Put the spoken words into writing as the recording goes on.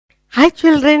Hi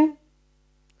children,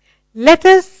 let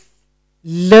us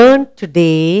learn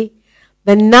today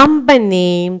the number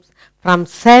names from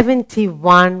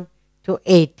 71 to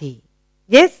 80.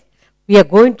 Yes, we are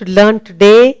going to learn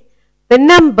today the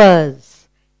numbers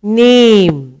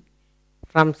name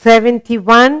from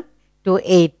 71 to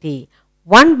 80.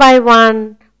 One by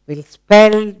one we'll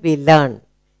spell, we learn.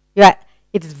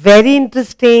 It's very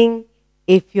interesting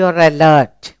if you're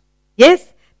alert.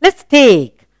 Yes, let's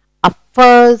take a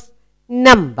first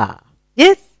number.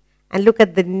 Yes, and look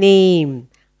at the name,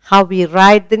 how we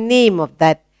write the name of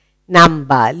that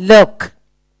number. Look,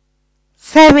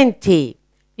 70.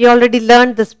 We already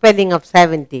learned the spelling of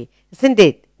 70, isn't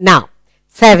it? Now,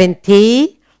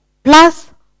 70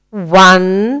 plus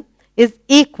 1 is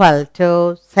equal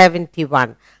to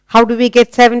 71. How do we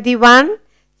get 71?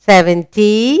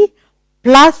 70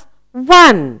 plus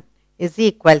 1 is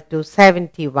equal to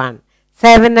 71.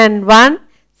 7 and 1,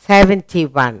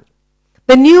 71.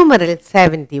 The numeral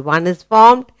 71 is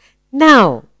formed.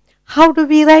 Now, how do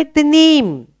we write the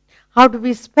name? How do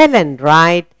we spell and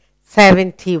write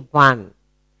 71?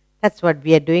 That's what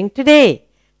we are doing today.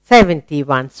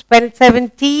 71. Spell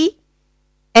 70.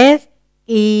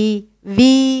 S-E-V-E-N-T-Y.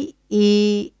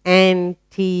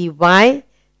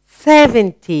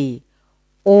 70.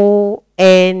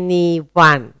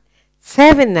 O-N-E-1.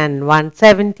 7 and 1,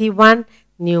 71.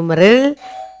 Numeral.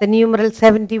 The numeral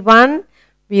 71,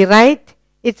 we write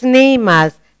its name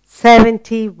as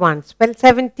 71. Spell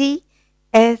 70.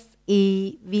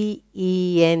 S-E-V-E-N-T-Y.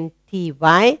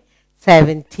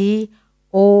 70.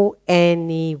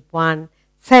 O-N-E-1.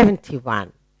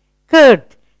 71.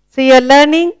 Good. So you are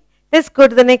learning. Let's go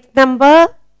to the next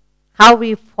number. How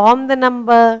we form the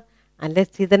number. And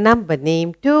let's see the number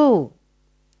name too.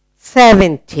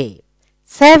 70.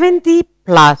 70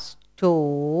 plus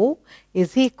 2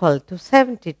 is equal to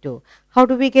 72. How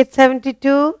do we get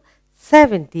 72?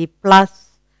 70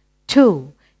 plus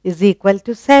 2 is equal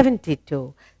to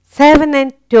 72. 7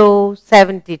 and 2,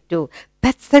 72.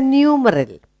 That's the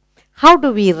numeral. How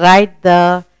do we write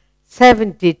the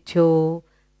 72?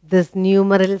 This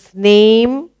numeral's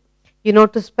name. You know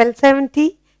to spell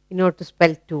 70? You know to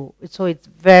spell 2. So it's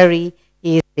very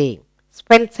easy.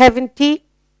 Spell 70.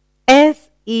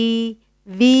 S-E-V-E-N-T-Y.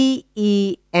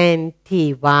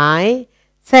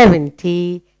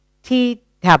 70.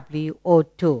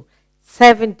 T-W-O-2.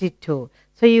 72.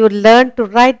 So you will learn to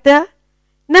write the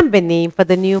number name for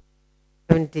the new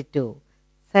 72.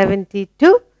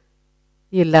 72.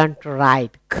 You learn to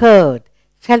write. Good.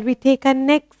 Shall we take our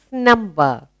next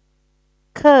number?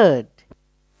 Good.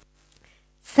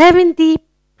 70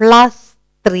 plus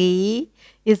 3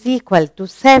 is equal to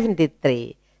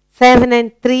 73. 7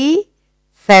 and 3,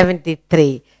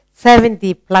 73.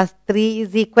 70 plus 3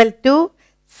 is equal to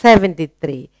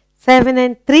 73. 7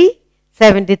 and 3,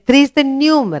 73 is the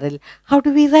numeral. How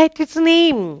do we write its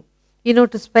name? You know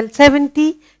to spell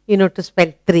 70, you know to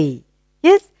spell 3.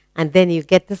 Yes? And then you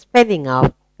get the spelling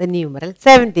of the numeral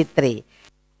 73.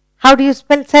 How do you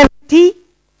spell 70?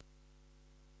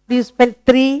 Do you spell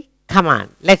 3? Come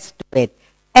on, let's do it.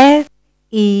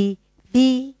 S-E-V-E-N-T-Y.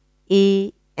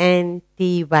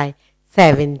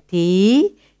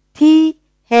 70.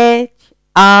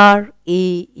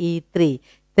 T-H-R-E-E-3.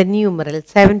 The numeral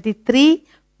 73.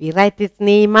 We write its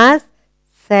name as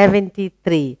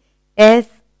 73.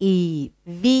 S-E-V-E-N-T-Y.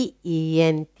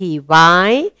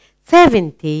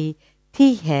 70.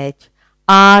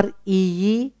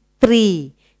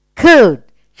 T-H-R-E-E-3. Good.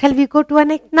 Shall we go to our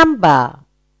next number?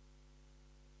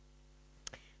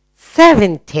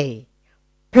 70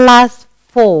 plus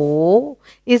 4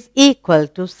 is equal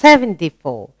to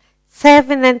 74.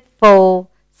 7 and 4,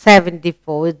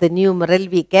 74 is the numeral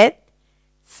we get.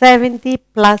 70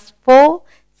 plus 4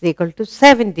 is equal to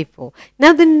 74.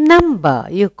 Now the number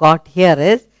you got here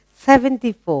is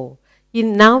 74.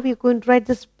 Now we're going to write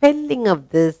the spelling of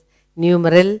this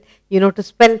numeral. You know to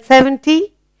spell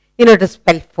 70, you know to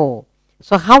spell 4.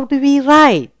 So how do we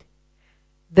write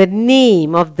the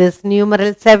name of this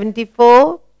numeral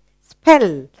 74?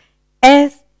 Spell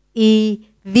S-E-V-E-N-T-Y.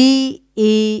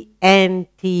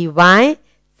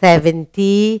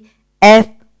 70.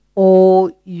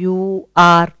 F-O-U-R-4.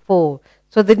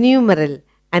 So the numeral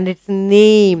and its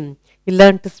name you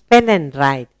learn to spell and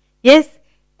write. Yes,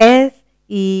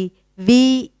 S-E-V-E-N-T-Y.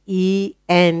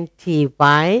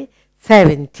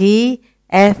 70.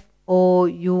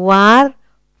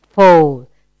 F-O-U-R-4.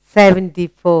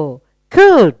 74.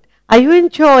 Good. Are you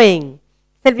enjoying?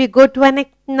 Shall we go to our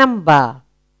next number?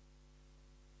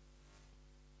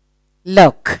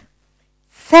 Look.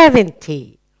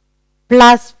 70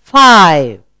 plus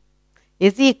 5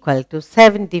 is equal to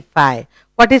 75.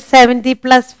 What is 70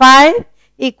 plus 5?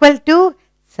 equal to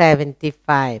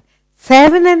 75.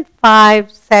 7 and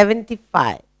 5,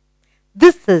 75.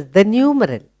 This is the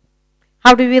numeral.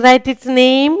 How do we write its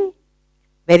name?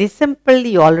 Very simple.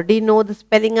 You already know the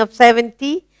spelling of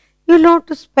 70. You know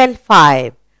to spell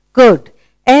 5. Good.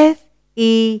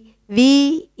 SEVENTY.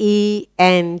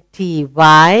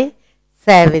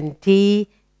 70.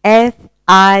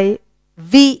 FIVE.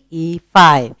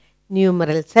 5.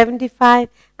 Numeral 75.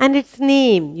 And its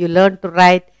name, you learn to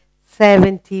write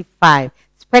 75.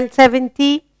 Spell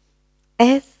 70.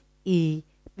 SEVENTY.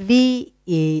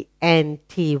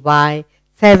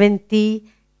 70.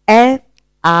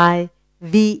 FIVE.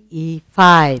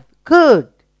 5. Good.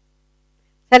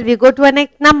 Shall we go to our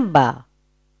next number?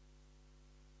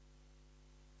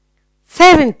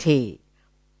 70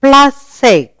 plus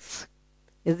 6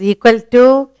 is equal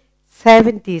to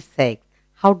 76.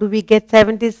 How do we get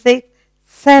 76?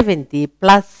 70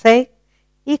 plus 6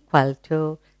 equal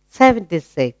to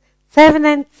 76. 7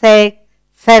 and 6,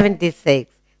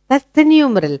 76. That's the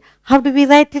numeral. How do we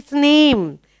write its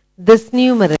name? This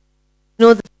numeral. You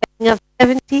know the spelling of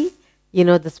 70? You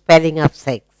know the spelling of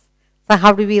 6. So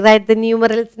how do we write the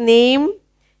numeral's name?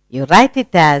 You write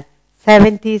it as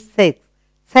 76.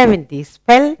 70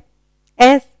 spell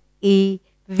SEVENTY.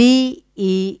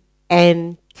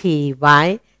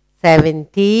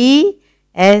 70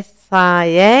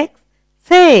 SIX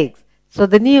 6. So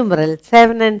the numeral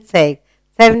 7 and 6.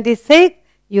 76,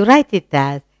 you write it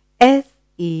as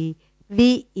SEVENTY.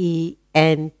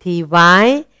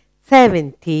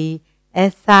 70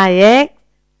 SIX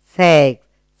 6.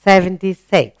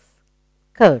 76.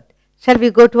 Good. Shall we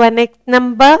go to our next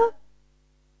number?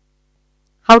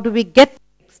 How do we get the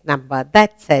next number?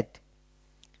 That's it.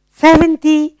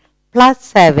 70 plus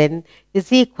 7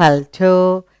 is equal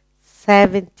to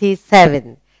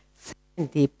 77.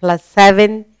 70 plus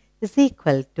 7 is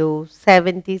equal to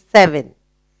 77.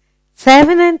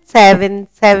 7 and 7,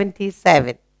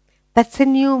 77. That's a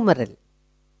numeral.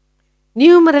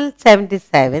 Numeral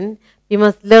 77, we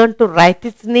must learn to write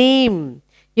its name.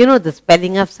 You know the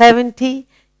spelling of 70,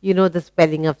 you know the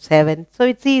spelling of 7, so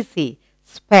it's easy.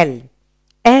 Spell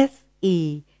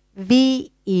SEVENTY.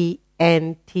 70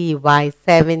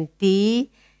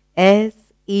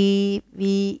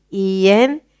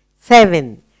 SEVEN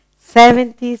 7.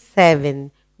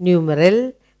 77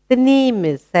 numeral. The name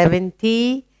is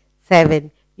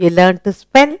 77. You learn to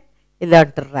spell, you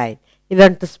learn to write. You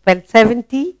learn to spell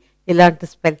 70, you learn to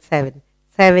spell 7.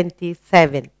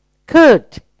 77.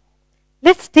 Good.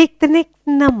 Let's take the next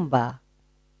number.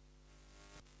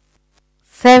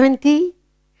 70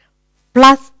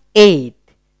 plus 8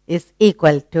 is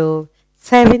equal to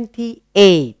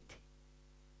 78.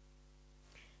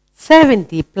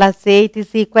 70 plus 8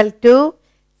 is equal to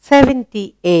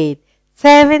 78.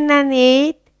 7 and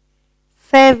 8,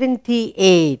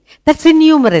 78. That's a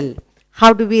numeral.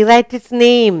 How do we write its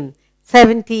name?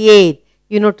 78.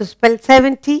 You know to spell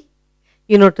 70,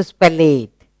 you know to spell 8.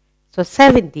 So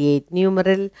 78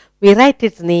 numeral, we write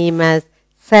its name as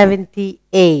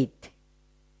 78.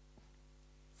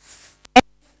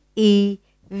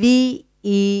 SEVENTY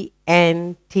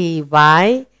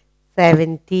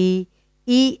 70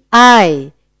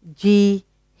 EIGHT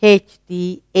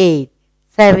 8.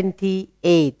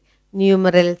 78.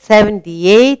 Numeral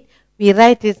 78, we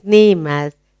write its name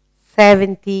as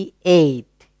 78.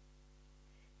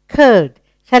 Good.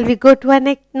 Shall we go to our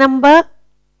next number?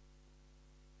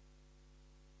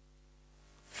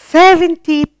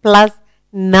 70 plus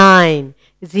 9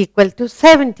 is equal to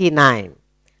 79.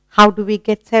 How do we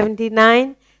get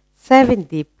 79?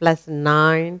 70 plus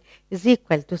 9 is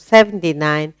equal to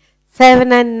 79.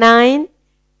 7 and 9,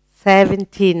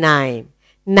 79.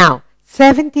 Now,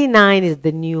 79 is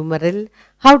the numeral.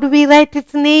 How do we write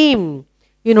its name?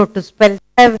 You know to spell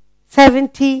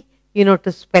 70, you know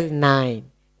to spell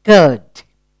 9. Good.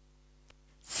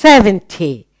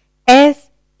 70.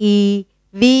 SEVENTY.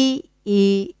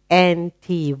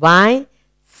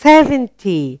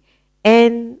 70.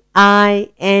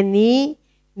 NINE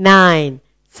 9.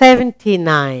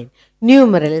 79.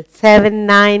 Numeral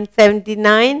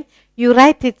 7979. You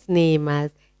write its name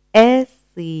as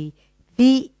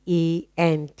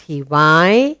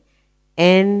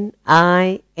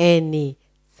SEVENTYNINE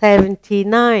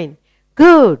 79.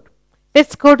 Good.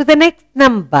 Let's go to the next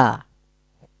number.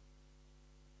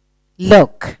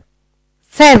 Look.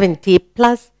 70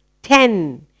 plus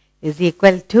 10 is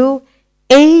equal to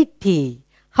 80.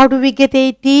 How do we get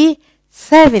 80?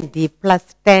 70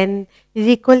 plus 10 is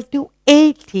equal to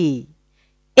 80.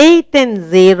 8 and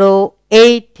 0,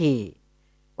 80.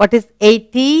 What is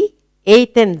 80?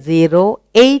 8 and 0,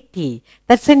 80.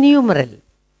 That's a numeral.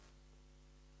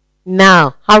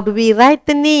 Now, how do we write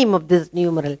the name of this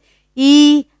numeral?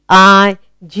 E-I-G-H-T-Y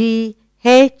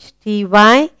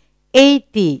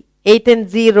 80. 8 and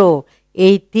 0.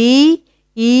 80.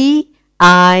 E-I-G-H-T-Y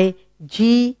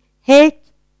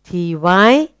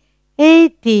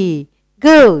 80.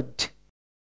 Good.